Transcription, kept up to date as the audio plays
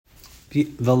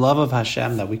the love of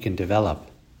Hashem that we can develop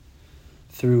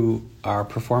through our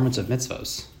performance of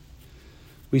mitzvos.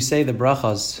 We say the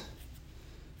brachos.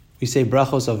 We say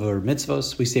brachos over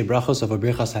mitzvos. We say brachos over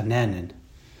birchas hanen,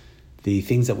 the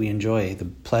things that we enjoy, the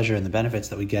pleasure and the benefits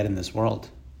that we get in this world.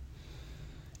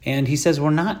 And he says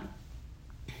Chazal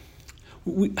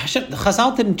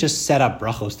didn't just set up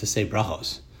brachos to say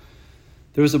brachos.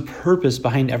 There was a purpose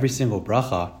behind every single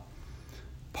bracha.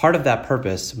 Part of that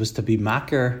purpose was to be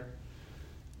makir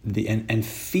and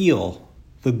feel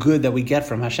the good that we get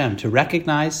from Hashem, to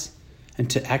recognize and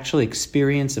to actually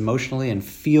experience emotionally and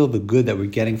feel the good that we're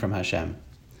getting from Hashem.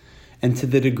 And to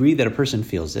the degree that a person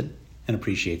feels it and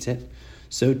appreciates it,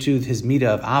 so too his midah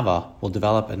of Ava will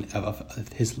develop,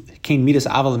 his kein midas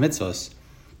Ava mitzvos,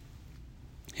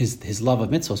 his love of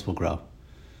mitzvos will grow.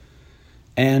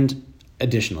 And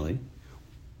additionally,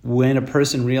 when a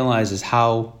person realizes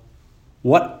who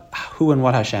and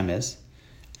what Hashem is,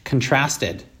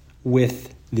 contrasted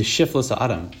with the shiflus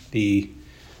Adam, the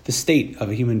state of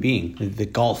a human being, the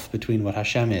gulf between what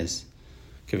Hashem is,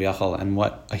 kiviyachol, and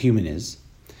what a human is,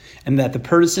 and that the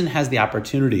person has the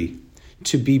opportunity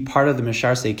to be part of the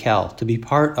Mishar Seikel, to be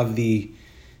part of the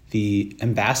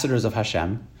ambassadors of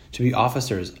Hashem, to be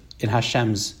officers in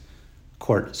Hashem's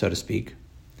court, so to speak,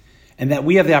 and that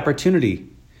we have the opportunity.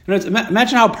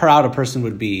 Imagine how proud a person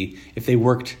would be if they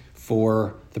worked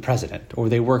for the president, or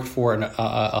they worked for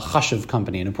a chashuv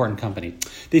company, an important company.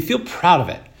 They feel proud of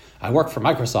it. I work for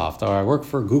Microsoft, or I work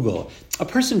for Google. A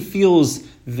person feels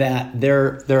that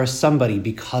they're somebody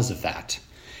because of that.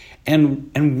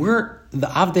 And we're the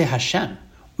Avdei Hashem.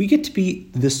 We get to be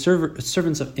the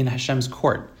servants in Hashem's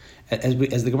court. As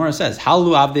the Gemara says,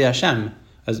 Halu Avdei Hashem,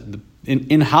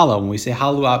 in Hala, when we say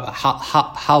Haluka,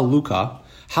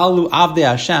 Halu Avdei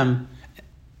Hashem,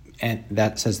 and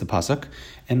that says the pasuk.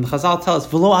 And Chazal tell us,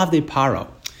 V'lo Avdei Paro.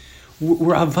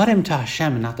 We're avadim to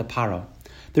Hashem and not to Paro.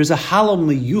 There's a halom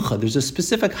liyucha. There's a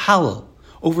specific halal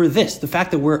over this, the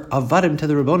fact that we're avadim to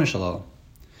the Ribono Shel Olam.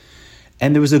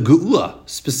 And there was a geula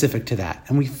specific to that.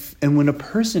 And when a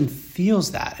person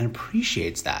feels that and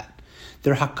appreciates that,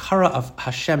 their hakara of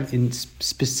Hashem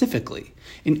specifically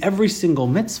in every single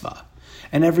mitzvah,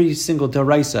 and every single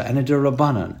deraisa and a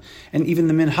derabanan, and even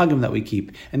the minhagim that we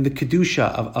keep, and the kedusha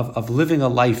of living a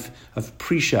life of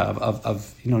prisha,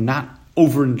 of not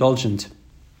overindulgent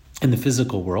in the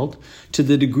physical world, to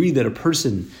the degree that a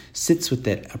person sits with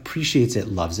it, appreciates it,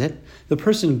 loves it, the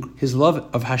person, his love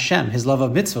of Hashem, his love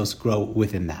of mitzvos grow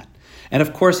within that. And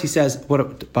of course, he says, what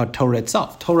about Torah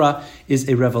itself? Torah is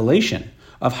a revelation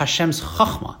of Hashem's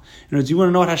chachma. In other words, you want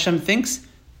to know what Hashem thinks?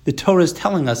 The Torah is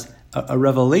telling us a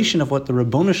revelation of what the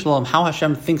Ribono Shel Olam, how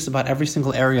Hashem thinks about every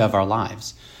single area of our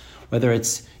lives. Whether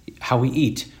it's how we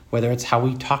eat, whether it's how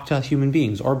we talk to human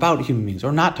beings, or about human beings,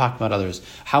 or not talk about others,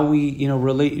 how we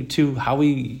relate to how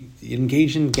we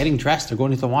engage in getting dressed or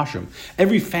going to the washroom.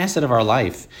 Every facet of our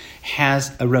life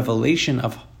has a revelation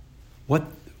of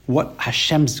what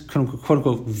Hashem's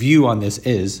quote-unquote view on this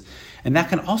is, and that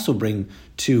can also bring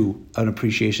to an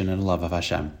appreciation and love of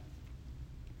Hashem.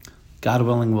 God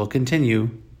willing, we'll continue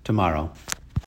tomorrow.